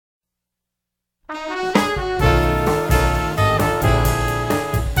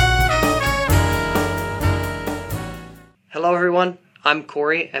Hello everyone, I'm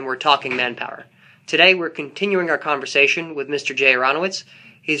Corey and we're talking manpower. Today we're continuing our conversation with Mr. Jay Aronowitz.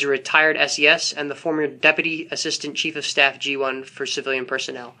 He's a retired SES and the former Deputy Assistant Chief of Staff G1 for civilian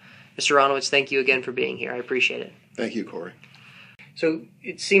personnel. Mr. Aronowitz, thank you again for being here. I appreciate it. Thank you, Corey. So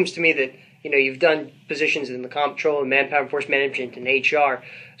it seems to me that you've done positions in the comptroller, manpower and force management, and HR.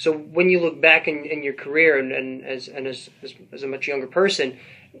 So when you look back in your career and as a much younger person,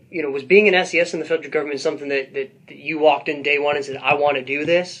 was being an SES in the federal government something that you walked in day one and said, I want to do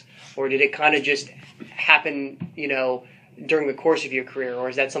this? Or did it kind of just happen, during the course of your career? Or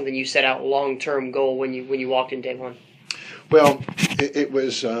is that something you set out long-term goal when you walked in day one? Well, it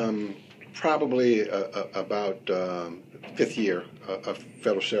was probably about fifth year of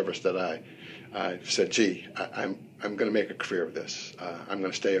federal service that I said, gee, I'm going to make a career of this. I'm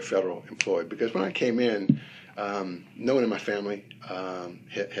going to stay a federal employee. Because when I came in, no one in my family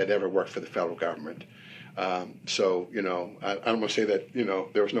had ever worked for the federal government. So, I don't want to say that,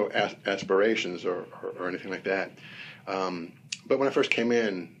 there was no aspirations or anything like that. But when I first came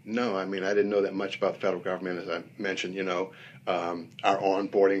in, no, I didn't know that much about the federal government. As I mentioned, our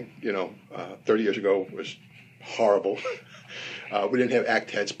onboarding, 30 years ago was horrible. We didn't have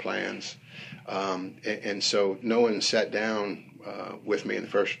act heads plans. And so no one sat down with me in the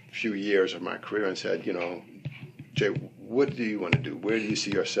first few years of my career and said, Jay, what do you want to do? Where do you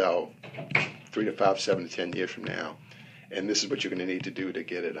see yourself 3 to 5, 7 to 10 years from now? And this is what you're going to need to do to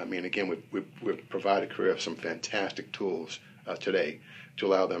get it. Again, we've provided career some fantastic tools today to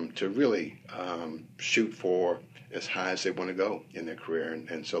allow them to really shoot for as high as they want to go in their career,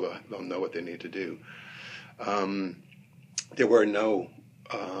 and so they'll know what they need to do. There were no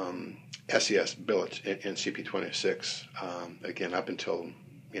SES billets in CP26, again, up until,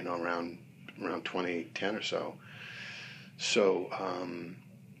 around 2010 or so. So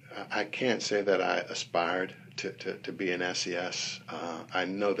I can't say that I aspired to be an SES. I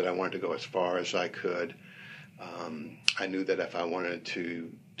know that I wanted to go as far as I could. I knew that if I wanted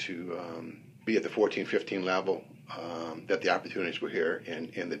to be at the 14, 15 level, that the opportunities were here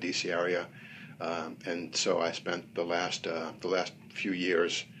in the DC area. And so I spent the last few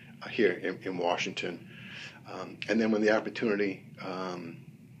years here in Washington. And then when the opportunity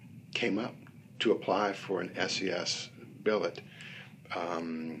came up to apply for an SES billet,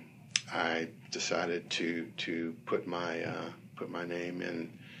 I decided to put my name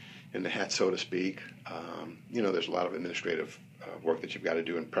in the hat, so to speak. There's a lot of administrative work that you've got to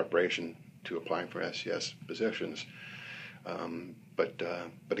do in preparation to applying for SES positions. But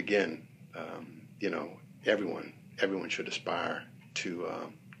again, everyone should aspire to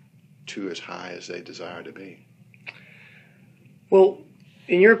as high as they desire to be. Well,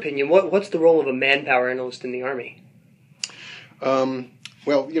 in your opinion, what's the role of a manpower analyst in the Army?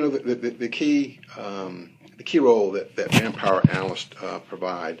 Well, the key role that manpower analysts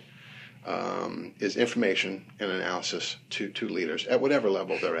provide is information and analysis to leaders at whatever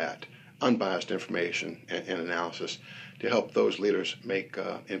level they're at, unbiased information and analysis to help those leaders make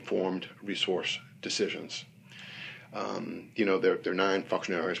informed resource decisions. There are 9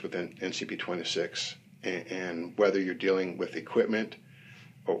 functional areas within CP26, and whether you're dealing with equipment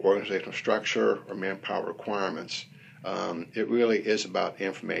or organizational structure or manpower requirements, it really is about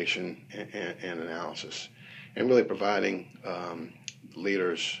information and analysis, and really providing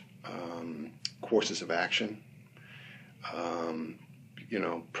leaders courses of action,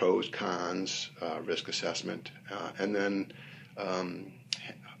 pros, cons, risk assessment, and then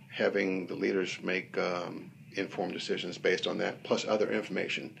having the leaders make informed decisions based on that, plus other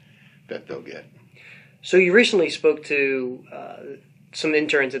information that they'll get. So you recently spoke to some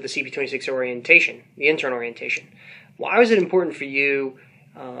interns at the CP26 orientation, the intern orientation. Why was it important for you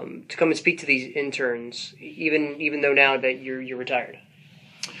to come and speak to these interns, even though now that you're retired?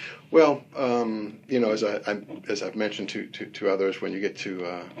 Well, as I've mentioned to others, when you get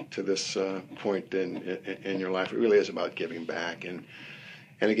to this point in your life, it really is about giving back. And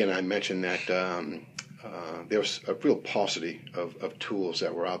again, I mentioned that there was a real paucity of tools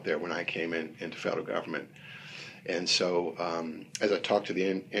that were out there when I came into federal government. And so as I talked to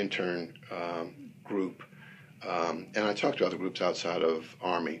the intern group, and I talked to other groups outside of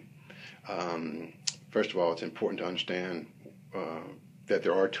Army, first of all, it's important to understand that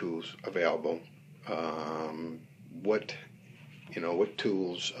there are tools available, what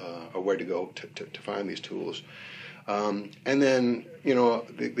tools or where to go to find these tools. And then,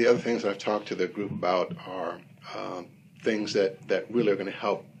 the other things that I've talked to the group about are things that really are going to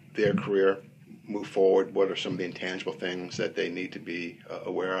help their career move forward. What are some of the intangible things that they need to be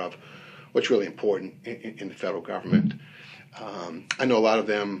aware of? what's really important in the federal government. I know a lot of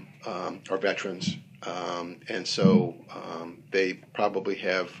them are veterans, and so they probably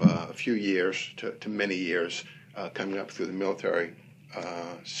have a few years to many years coming up through the military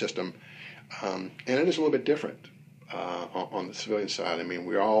system, and it is a little bit different on the civilian side. I mean,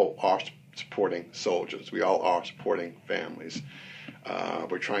 we all are supporting soldiers. We all are supporting families.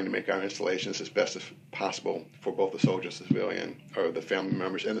 We're trying to make our installations as best as possible for both the soldiers, the civilian, or the family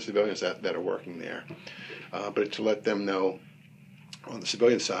members, and the civilians that are working there. But to let them know on the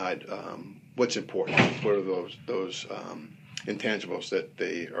civilian side what's important, what are those intangibles that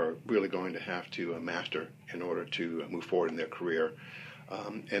they are really going to have to master in order to move forward in their career,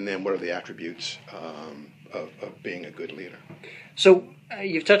 and then what are the attributes of being a good leader. So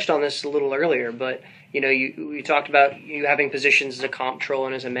you've touched on this a little earlier, but you talked about you having positions as a comptroller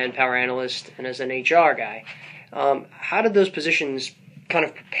and as a manpower analyst and as an HR guy. How did those positions kind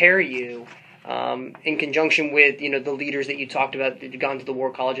of prepare you in conjunction with the leaders that you talked about that you've gone to the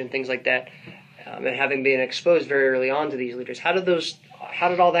War College and things like that, and having been exposed very early on to these leaders? How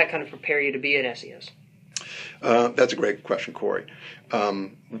did all that kind of prepare you to be an SES? That's a great question, Corey.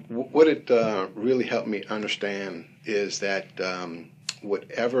 What it really helped me understand is that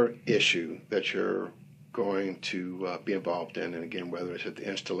whatever issue that you're going to be involved in, and again, whether it's at the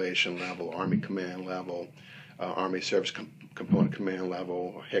installation level, Army command level, Army Service Component command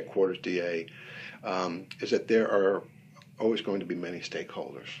level, or headquarters DA, is that there are always going to be many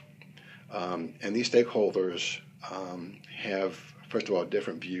stakeholders. And these stakeholders have, first of all, a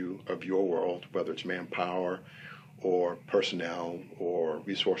different view of your world, whether it's manpower or personnel or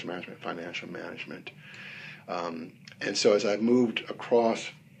resource management, financial management. And so as I've moved across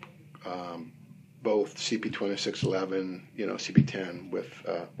both CP 2611, CP 10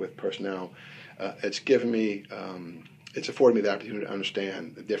 with personnel, it's given me, it's afforded me the opportunity to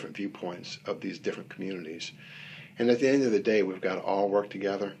understand the different viewpoints of these different communities. And at the end of the day, we've got to all work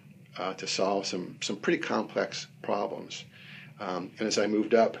together to solve some pretty complex problems. And as I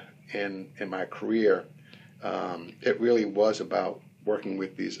moved up in my career, it really was about working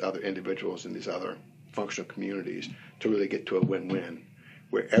with these other individuals in these other functional communities to really get to a win-win,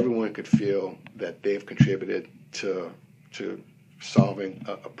 where everyone could feel that they've contributed to solving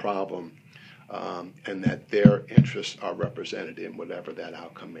a problem, and that their interests are represented in whatever that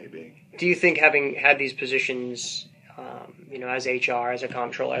outcome may be. Do you think, having had these positions, as HR, as a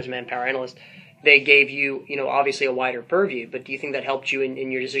comptroller, as a manpower analyst, they gave you, obviously a wider purview, but do you think that helped you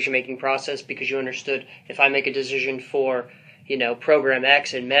in your decision-making process because you understood if I make a decision for, program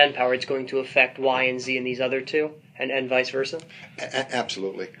X and manpower, it's going to affect Y and Z in these other two, and vice versa?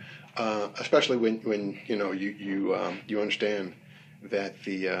 Absolutely. Especially when you understand that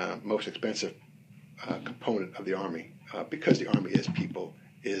the most expensive component of the Army, because the Army is people,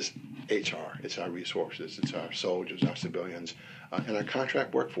 is HR. It's our resources, it's our soldiers, our civilians, and our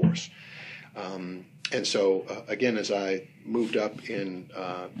contract workforce. And so, again, as I moved up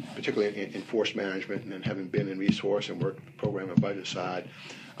particularly in force management, and then having been in resource and worked the program and budget side,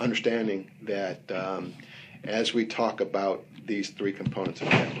 understanding that as we talk about these three components of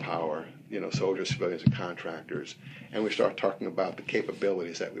manpower, soldiers, civilians, and contractors, and we start talking about the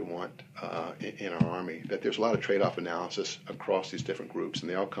capabilities that we want in our Army, that there's a lot of trade-off analysis across these different groups, and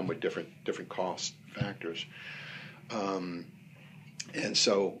they all come with different cost factors. And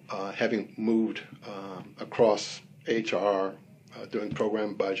so, having moved across HR, doing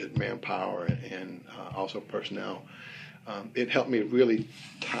program budget, manpower, and also personnel, it helped me really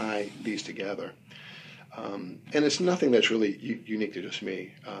tie these together. And it's nothing that's really unique to just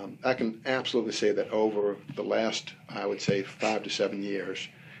me. I can absolutely say that over the last, I would say, 5 to 7 years,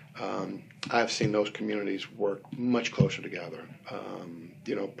 I've seen those communities work much closer together.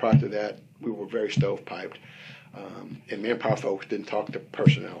 Prior to that, we were very stovepiped. And manpower folks didn't talk to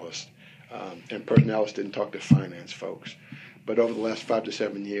personnelists, and personnelists didn't talk to finance folks. But over the last 5 to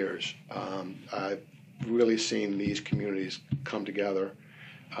 7 years, I've really seen these communities come together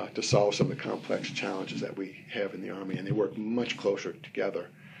to solve some of the complex challenges that we have in the Army, and they work much closer together.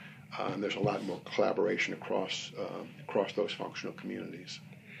 And there's a lot more collaboration across those functional communities.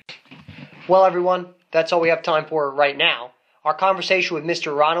 Well, everyone, that's all we have time for right now. Our conversation with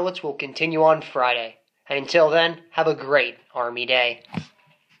Mr. Ronowitz will continue on Friday. And until then, have a great Army Day.